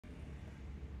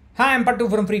Hi, I'm Pattu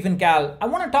from freefincal. I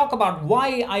want to talk about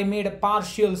why I made a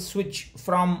partial switch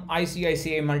from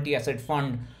ICICI Multi Asset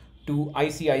Fund to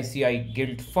ICICI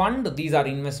Gilt Fund. These are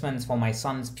investments for my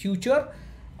son's future.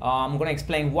 I'm going to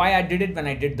explain why I did it when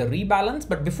I did the rebalance.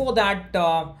 But before that,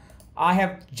 I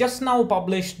have just now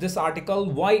published this article,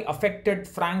 why affected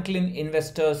Franklin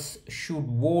investors should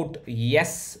vote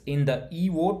yes in the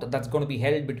e-vote that's going to be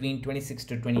held between 26th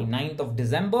to 29th of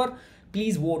December.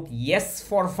 Please vote yes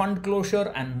for fund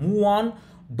closure and move on.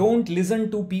 Don't listen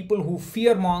to people who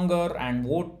fearmonger and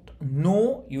vote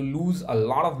no. You lose a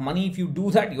lot of money if you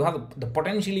do that. You have the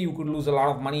potentially you could lose a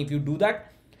lot of money if you do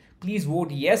that. Please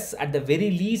vote yes. At the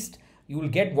very least, you will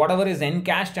get whatever is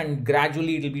encashed and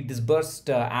gradually it will be disbursed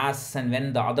as and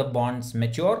when the other bonds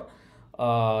mature.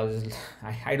 I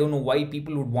don't know why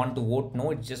people would want to vote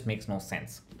no. It just makes no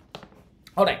sense.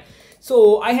 All right.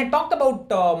 So I had talked about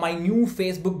my new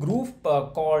Facebook group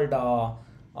called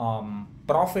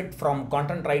Profit from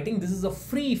Content Writing. This is a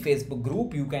free Facebook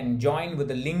group. You can join with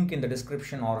the link in the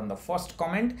description or in the first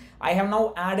comment. I have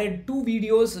now added 2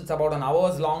 videos. It's about an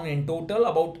hour's long in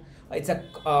total. It's a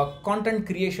content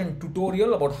creation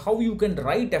tutorial about how you can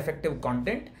write effective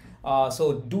content.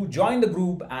 So do join the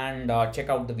group and check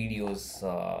out the videos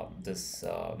this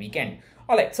weekend.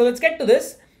 All right, so let's get to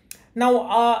this.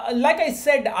 Now, like I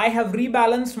said, I have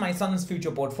rebalanced my son's future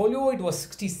portfolio. It was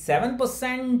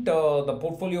 67%. The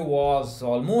portfolio was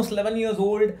almost 11 years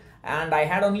old, and I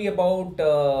had only about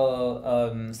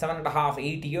 7.5,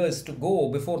 8 years to go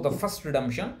before the first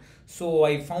redemption. So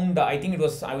I found, I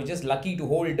was just lucky to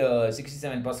hold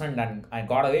 67% and I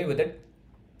got away with it.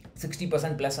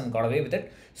 60% plus and got away with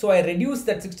it. So I reduced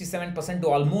that 67% to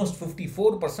almost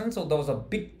 54%. So there was a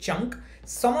big chunk.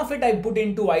 Some of it I put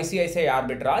into ICICI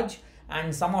arbitrage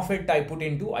and some of it I put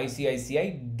into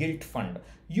ICICI Gilt Fund.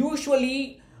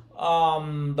 Usually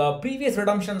the previous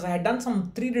redemptions, I had done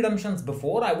some 3 redemptions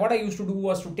before. What I used to do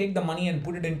was to take the money and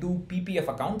put it into PPF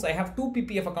accounts. I have 2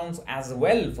 PPF accounts as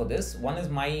well for this. One is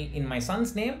in my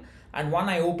son's name and one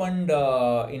I opened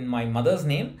in my mother's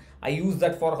name. I use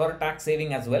that for her tax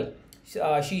saving as well.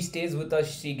 She stays with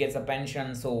us, she gets a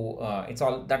pension, so it's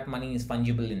all that money is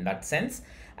fungible in that sense.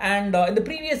 And in the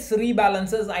previous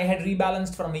rebalances, I had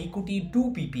rebalanced from equity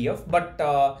to PPF, but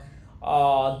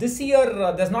this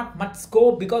year there's not much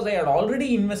scope because I had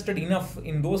already invested enough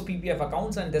in those PPF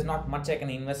accounts and there's not much I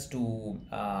can invest to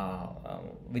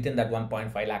within that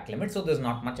 1.5 lakh limit. So there's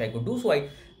not much I could do. So I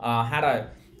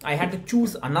had to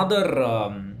choose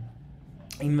another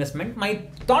investment. My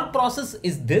thought process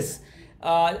is this.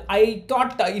 I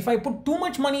thought if I put too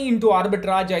much money into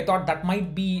arbitrage, I thought that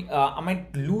might be, I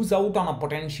might lose out on a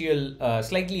potential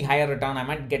slightly higher return. I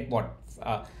might get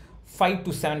 5 to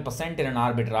 7% in an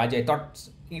arbitrage. I thought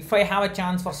if I have a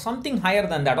chance for something higher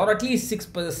than that, or at least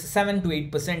 7 to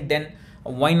 8%, then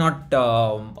why not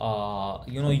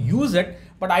use it.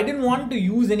 But I didn't want to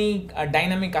use any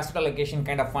dynamic asset allocation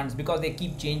kind of funds because they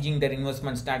keep changing their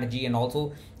investment strategy, and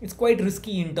also it's quite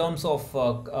risky in terms of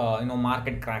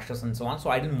market crashes and so on.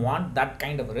 So I didn't want that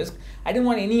kind of risk. I didn't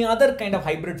want any other kind of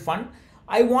hybrid fund.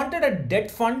 I wanted a debt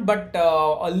fund, but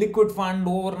a liquid fund,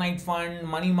 overnight fund,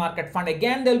 money market fund.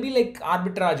 Again, there'll be like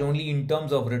arbitrage only in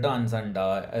terms of returns and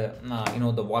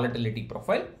the volatility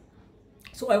profile.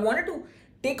 So I wanted to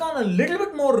take on a little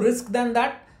bit more risk than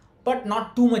that, but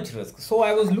not too much risk. So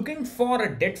I was looking for a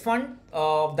debt fund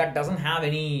that doesn't have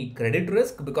any credit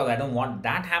risk, because I don't want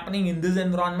that happening in this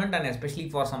environment, and especially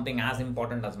for something as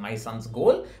important as my son's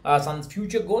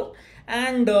future goal.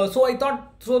 And so I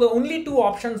thought, so the only 2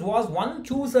 options was, one,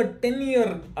 choose a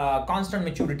 10-year constant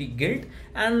maturity gilt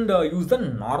and use the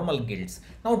normal gilts.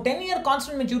 Now 10-year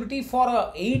constant maturity for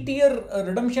a 8-year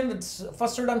redemption,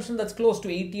 first redemption that's close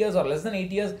to 8 years or less than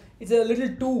 8 years, it's a little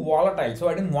too volatile. So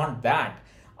I didn't want that.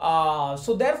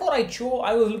 So therefore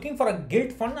I was looking for a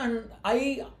gilt fund, and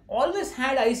I always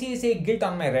had ICICI Gilt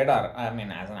on my radar. I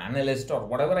mean, as an analyst or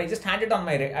whatever, I just had it on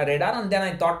my radar, and then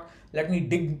I thought, let me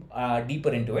dig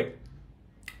deeper into it.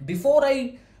 Before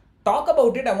I talk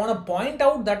about it, I want to point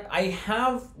out that I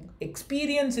have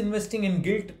experience investing in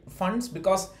gilt funds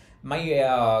because my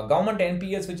government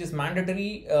NPS, which is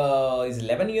mandatory, is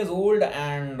 11 years old,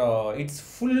 and it's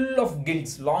full of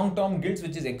gilts, long-term gilts,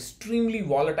 which is extremely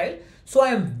volatile. So I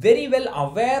am very well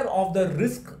aware of the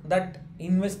risk that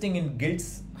investing in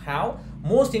gilts have.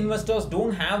 Most investors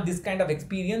don't have this kind of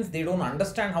experience. They don't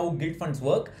understand how gilt funds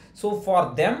work. So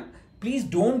for them, please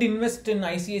don't invest in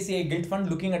ICICI Gilt Fund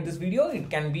looking at this video. It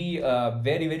can be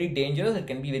very, very dangerous. It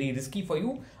can be very risky for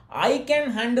you. I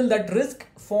can handle that risk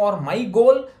for my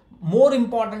goal. More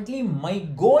importantly, my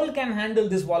goal can handle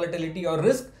this volatility or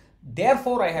risk.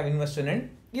 Therefore, I have invested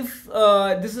in If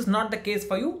this is not the case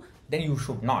for you, then you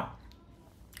should not.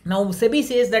 Now, SEBI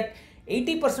says that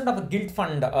 80% of a gilt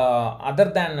fund,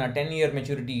 other than a 10-year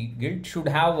maturity gilt, should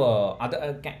have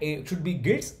should be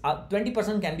gilts.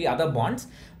 20% can be other bonds,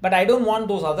 but I don't want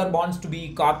those other bonds to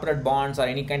be corporate bonds or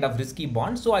any kind of risky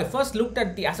bonds. So I first looked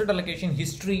at the asset allocation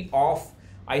history of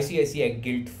ICICI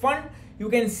Gilt Fund. You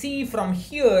can see from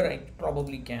here, I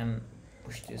probably can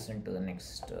push this into the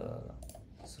next.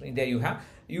 There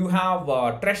you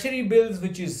have treasury bills,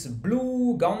 which is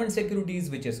blue, government securities,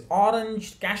 which is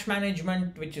orange, cash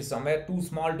management, which is somewhere too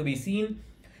small to be seen.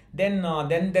 Then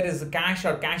there is cash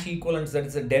or cash equivalents, that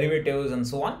is the derivatives and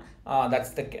so on.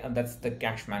 That's the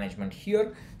cash management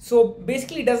here. So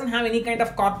basically, it doesn't have any kind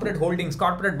of corporate holdings,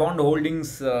 corporate bond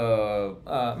holdings.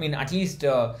 I mean, at least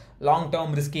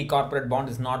long-term risky corporate bond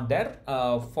is not there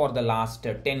for the last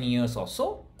 10 years or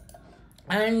so.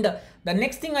 And the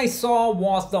next thing I saw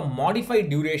was the modified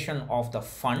duration of the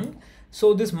fund.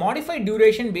 So this modified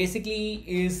duration basically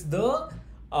is the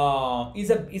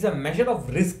is a measure of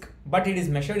risk, but it is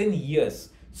measured in years.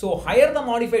 So higher the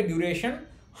modified duration,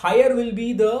 higher will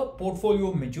be the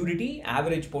portfolio maturity,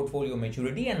 average portfolio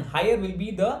maturity, and higher will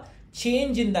be the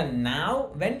change in the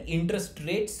NAV when interest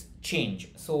rates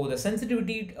change. So the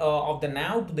sensitivity of the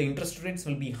NAV to the interest rates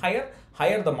will be higher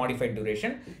the modified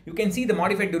duration. You can see the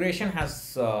modified duration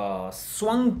has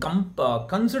swung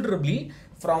considerably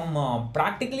from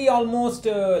practically almost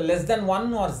less than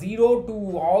 1 or 0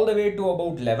 to all the way to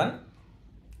about 11.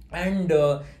 And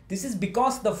this is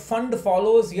because the fund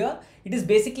follows here. It is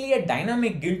basically a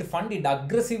dynamic gilt fund. It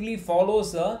aggressively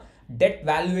follows a debt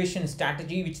valuation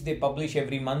strategy, which they publish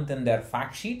every month in their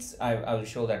fact sheets. I will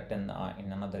show that in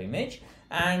another image.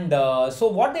 And so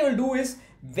what they will do is,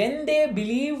 when they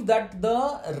believe that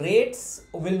the rates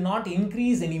will not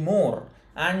increase anymore,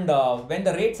 and when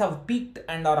the rates have peaked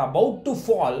and are about to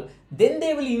fall, then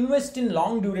they will invest in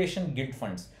long duration gilt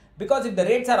funds. Because if the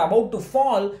rates are about to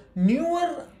fall,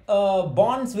 newer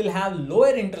bonds will have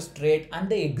lower interest rate and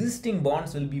the existing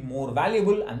bonds will be more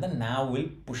valuable and the NAV will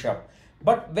push up.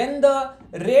 But when the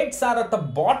rates are at the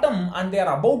bottom and they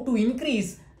are about to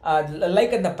increase,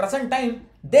 like at the present time,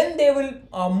 then they will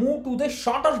move to the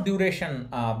shorter duration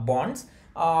bonds,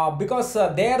 because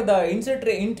there the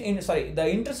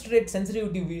interest rate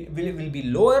sensitivity will be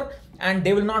lower, and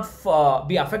they will not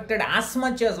be affected as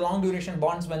much as long duration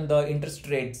bonds when the interest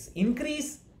rates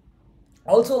increase.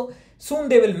 Also, soon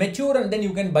they will mature, and then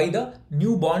you can buy the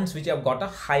new bonds which have got a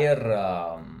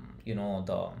higher,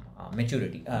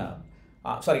 maturity.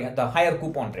 The higher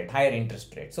coupon rate, higher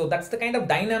interest rate. So that's the kind of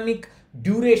dynamic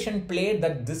duration play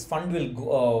that this fund will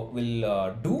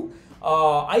do.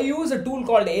 I use a tool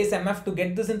called ASMF to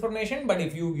get this information, but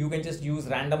if you can just use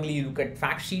randomly look at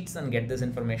fact sheets and get this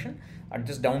information.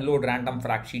 Just download random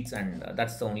fact sheets, and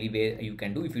that's the only way you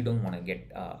can do if you don't want to get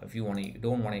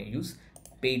don't want to use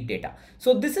paid data.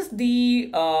 So this is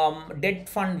the debt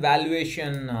fund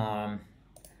valuation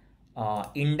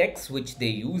index which they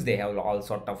use. They have all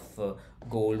sort of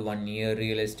gold 1 year,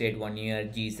 real estate 1 year,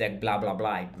 GSEC, blah blah blah.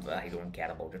 I don't care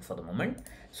about it for the moment.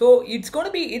 So it's going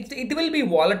to be it will be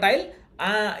volatile,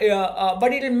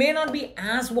 but it may not be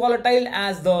as volatile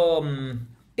as the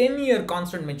 10-year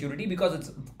constant maturity, because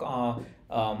it's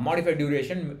modified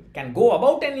duration can go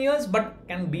about 10 years but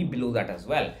can be below that as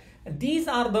well. These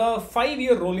are the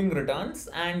 5-year rolling returns,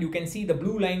 and you can see the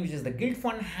blue line, which is the gilt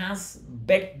fund, has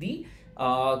bet the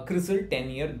CRISIL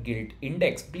 10-year gilt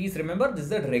index. Please remember, this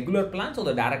is a regular plan, so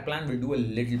the direct plan will do a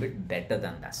little bit better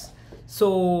than this.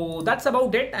 So that's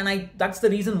about it, and that's the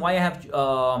reason why I have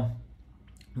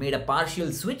made a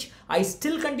partial switch. I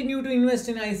still continue to invest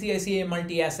in ICICI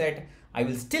Multi Asset. I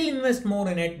will still invest more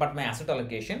in it, but my asset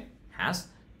allocation has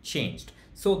changed.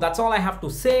 So that's all I have to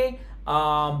say.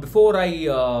 Before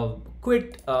I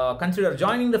quit, consider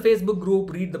joining the Facebook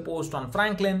group, read the post on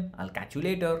Franklin. I'll catch you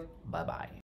later. Bye-bye.